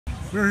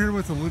We're here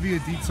with Olivia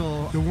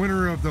Dietzel, the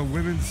winner of the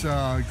women's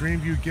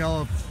Grandview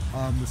Gallop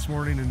this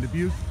morning in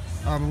Dubuque.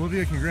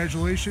 Olivia,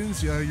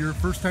 congratulations. You're a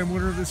first-time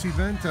winner of this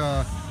event.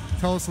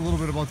 Tell us a little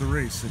bit about the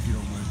race, if you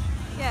don't mind.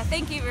 Yeah,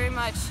 thank you very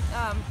much.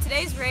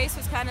 Today's race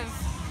was kind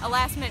of a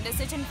last-minute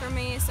decision for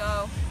me,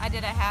 so I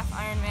did a half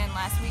Ironman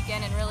last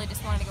weekend and really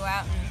just wanted to go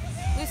out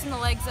and loosen the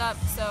legs up.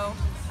 So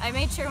I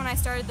made sure when I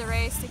started the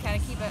race to kind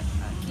of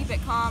keep it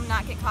calm,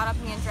 not get caught up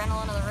in the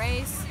adrenaline of the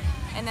race,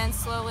 and then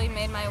slowly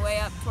made my way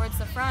up towards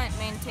the front,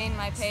 maintained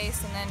my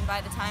pace, and then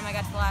by the time I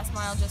got to the last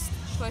mile, just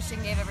pushed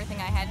and gave everything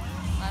I had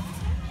left.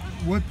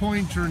 What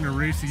point during the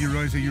race did you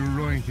realize that you were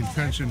really in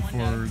contention for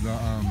the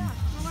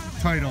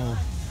title?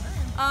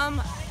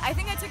 I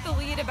think I took the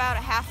lead about a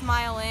half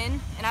mile in,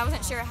 and I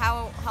wasn't sure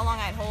how long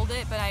I'd hold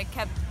it, but I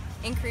kept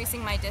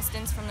increasing my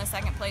distance from the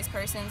second place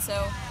person. So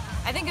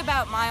I think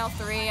about mile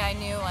 3, I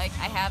knew, like,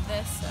 I have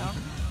this. So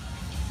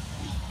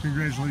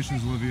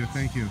congratulations, Olivia.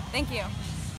 Thank you. Thank you.